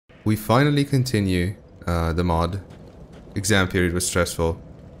We finally continue the mod. Exam period was stressful.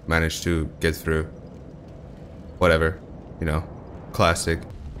 Managed to get through. Whatever. You know. Classic.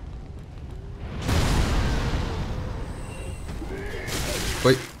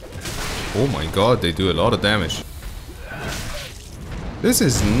 Wait. Oh my god, they do a lot of damage. This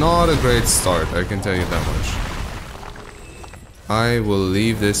is not a great start, I can tell you that much. I will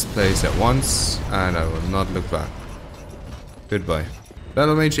leave this place at once, and I will not look back. Goodbye.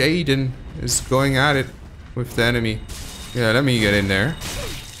 Battle Mage Aiden is going at it with the enemy. Yeah, let me get in there.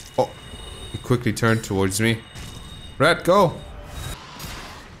 Oh, he quickly turned towards me. Rat, go!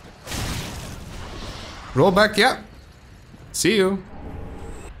 Roll back, yeah. See you.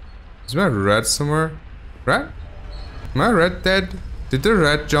 Is my rat somewhere? Rat? My rat dead? Did the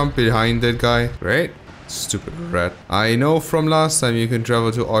rat jump behind that guy? Right? Stupid rat. I know from last time you can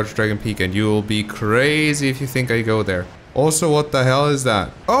travel to Archdragon Peak and you will be crazy if you think I go there. Also, what the hell is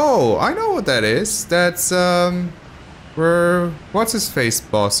that? Oh, I know what that is. That's, where... What's his face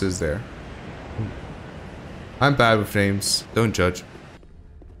boss is there? I'm bad with names. Don't judge.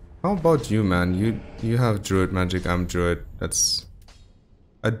 How about you, man? You have druid magic, I'm druid. That's...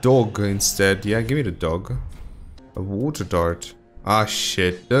 a dog instead. Yeah, give me the dog. A water dart. Ah,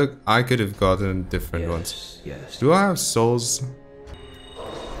 shit. Look, I could have gotten different ones. Yes. Do I have souls?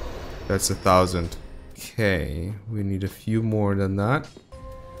 That's 1,000. Okay, we need a few more than that.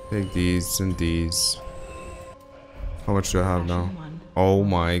 Take these and these. How much do I have now? Oh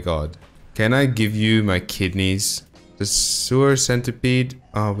my god. Can I give you my kidneys? The sewer centipede?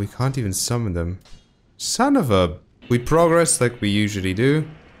 Oh, we can't even summon them. Son of a... We progress like we usually do.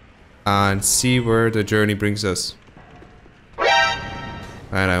 And see where the journey brings us.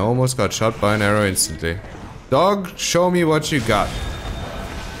 And I almost got shot by an arrow instantly. Dog, show me what you got.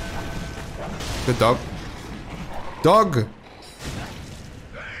 Good dog. Dog!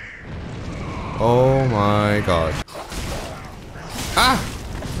 Oh my god. Ah!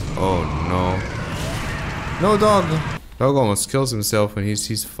 Oh no. No dog! Dog almost kills himself when he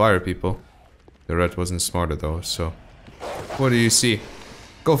sees fire people. The rat wasn't smarter though, so... What do you see?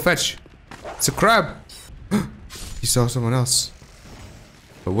 Go fetch! It's a crab! He saw someone else.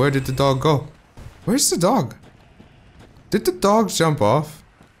 But where did the dog go? Where's the dog? Did the dog jump off?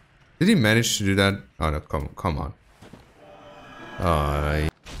 Did he manage to do that? Oh no, come on.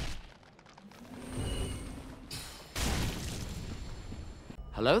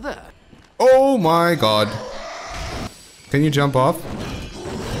 Hello there. Oh my god. Can you jump off?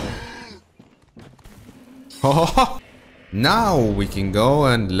 Now we can go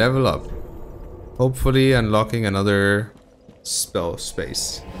and level up. Hopefully unlocking another spell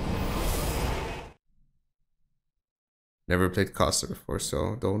space. Never played Costa before,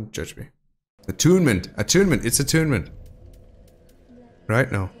 so don't judge me. Attunement! Attunement! It's attunement!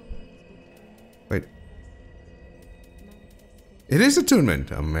 Right now. Wait. It is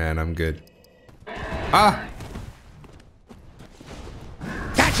attunement! Oh man, I'm good. Ah!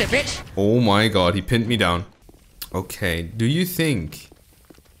 Gotcha, bitch! Oh my god, he pinned me down. Okay, do you think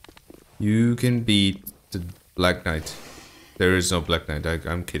you can beat the Black Knight? There is no Black Knight,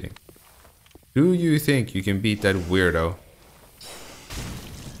 I'm kidding. Do you think you can beat that weirdo?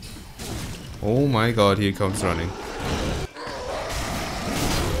 Oh my god, he comes running.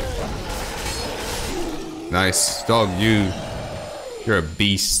 Nice. Dog, you're a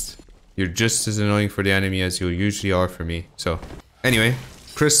beast. You're just as annoying for the enemy as you usually are for me. So, anyway,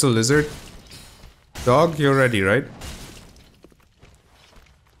 Crystal Lizard. Dog, you're ready, right?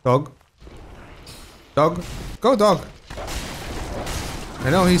 Dog. Dog. Go, dog. I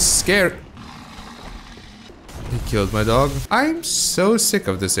know, he's scared. He killed my dog. I'm so sick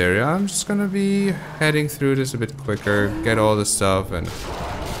of this area. I'm just gonna be heading through this a bit quicker. Get all the stuff and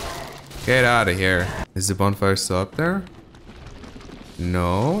get out of here. Is the bonfire still up there?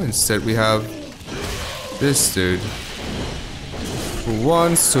 No. Instead we have this dude who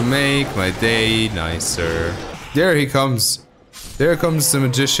wants to make my day nicer. There he comes. There comes the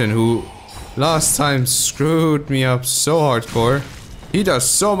magician who last time screwed me up so hardcore. He does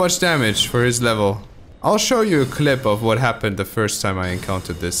so much damage for his level. I'll show you a clip of what happened the first time I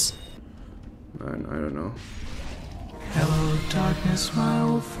encountered this. Man, I don't know. Hello, darkness, my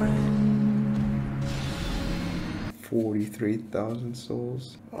old friend. 43,000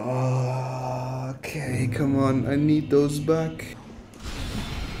 souls. Oh, okay, come on. I need those back.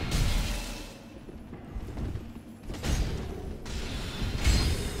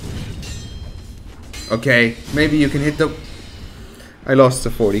 Okay, maybe you can hit the... I lost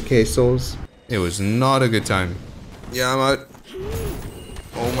the 40k souls. It was not a good time. Yeah, I'm out.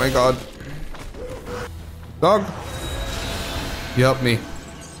 Oh my god. Dog! You help me.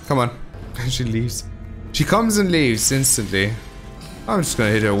 Come on. She leaves. She comes and leaves instantly. I'm just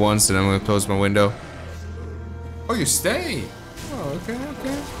gonna hit her once and I'm gonna close my window. Oh, you stay. Oh, okay,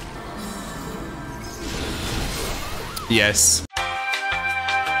 okay. Yes.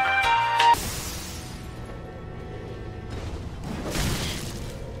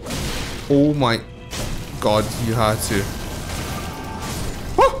 Oh my god, you had to.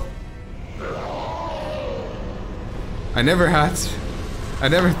 Woo! I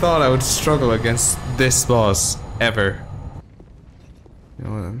never thought I would struggle against this boss, ever. You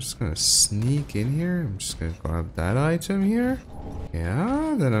know what, I'm just gonna sneak in here. I'm just gonna grab that item here.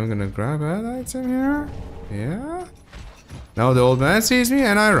 Yeah, then I'm gonna grab that item here. Yeah. Now the old man sees me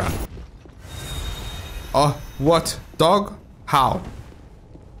and I run. Oh, what? Dog? How?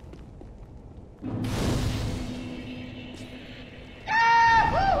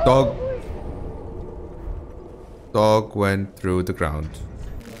 Dog. Dog went through the ground.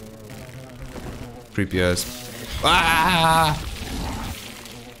 Creepy ass. Ah!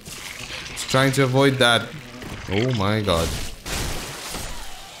 Just trying to avoid that. Oh my god.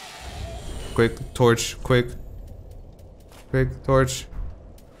 Quick, torch, quick. Quick, torch.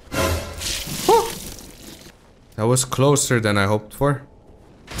 Woo! That was closer than I hoped for.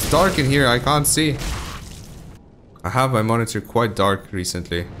 It's dark in here, I can't see. I have my monitor quite dark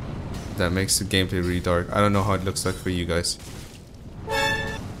recently. That makes the gameplay really dark. I don't know how it looks like for you guys.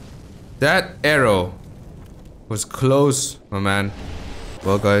 That arrow was close, my man.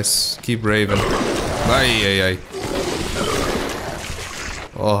 Well, guys, keep raving. Ay, ay, ay.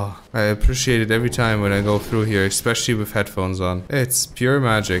 Oh, I appreciate it every time when I go through here, especially with headphones on. It's pure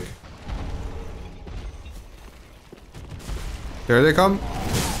magic. There they come.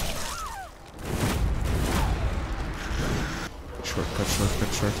 Shortcut,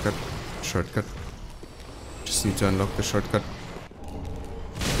 shortcut, shortcut. Shortcut. Just need to unlock the shortcut.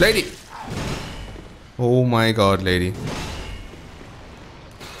 Lady! Oh my god, lady.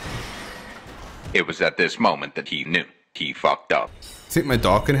 It was at this moment that he knew he fucked up. Think my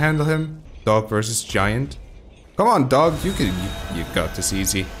dog can handle him? Dog versus giant? Come on, dog, you got this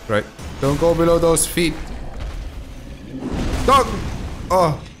easy, right? Don't go below those feet. Dog!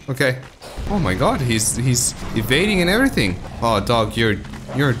 Oh, okay. Oh my god, he's evading and everything. Oh, dog, you're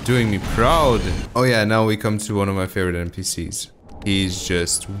doing me proud. Oh yeah, now we come to one of my favorite NPCs. He's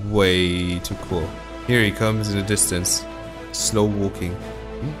just way too cool. Here he comes in the distance. Slow walking.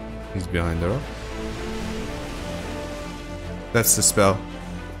 He's behind the rock. That's the spell.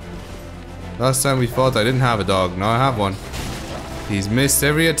 Last time we fought, I didn't have a dog. Now I have one. He's missed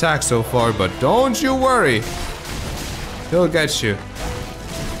every attack so far, but don't you worry. He'll get you.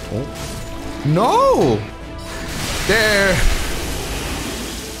 Oh. No! There!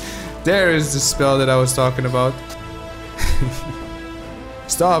 There is the spell that I was talking about.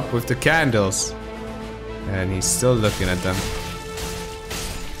 Stop with the candles. And he's still looking at them.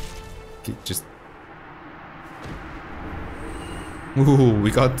 Just... Ooh,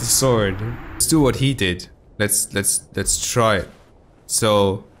 we got the sword. Let's do what he did. Let's try it.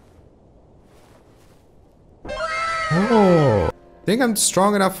 So... Oh! Think I'm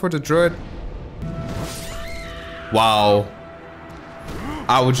strong enough for the druid? Wow.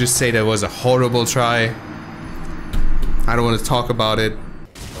 I would just say that was a horrible try. I don't want to talk about it.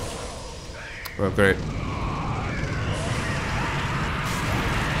 Oh, great.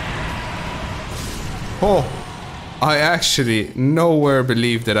 Oh, I actually nowhere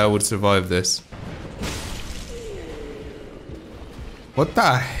believed that I would survive this. What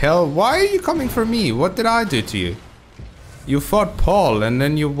the hell? Why are you coming for me? What did I do to you? You fought Paul and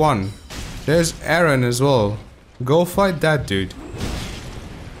then you won. There's Aaron as well. Go fight that dude.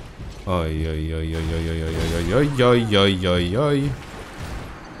 Oi, oi, oi, oi, oi, oi, oi, oi, oi, oi, oi, oi.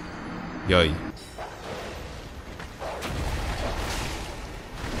 Yoi.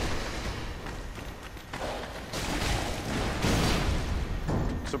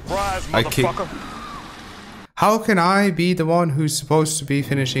 Surprise, motherfucker. How can I be the one who's supposed to be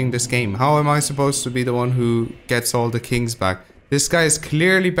finishing this game? How am I supposed to be the one who gets all the kings back? This guy is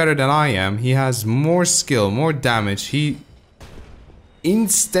clearly better than I am. He has more skill, more damage. He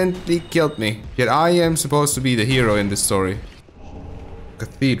instantly killed me. Yet I am supposed to be the hero in this story.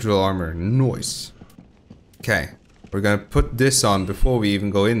 Cathedral armor. Nice. Okay. We're gonna put this on before we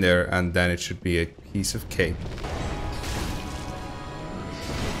even go in there, and then it should be a piece of cake.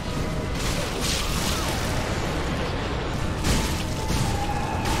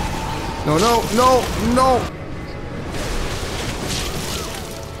 No, no, no, no!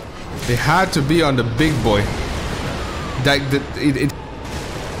 They had to be on the big boy. It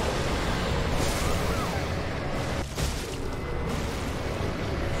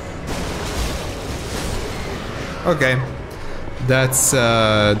Okay. That's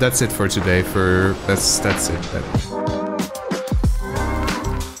it for today. That's it then.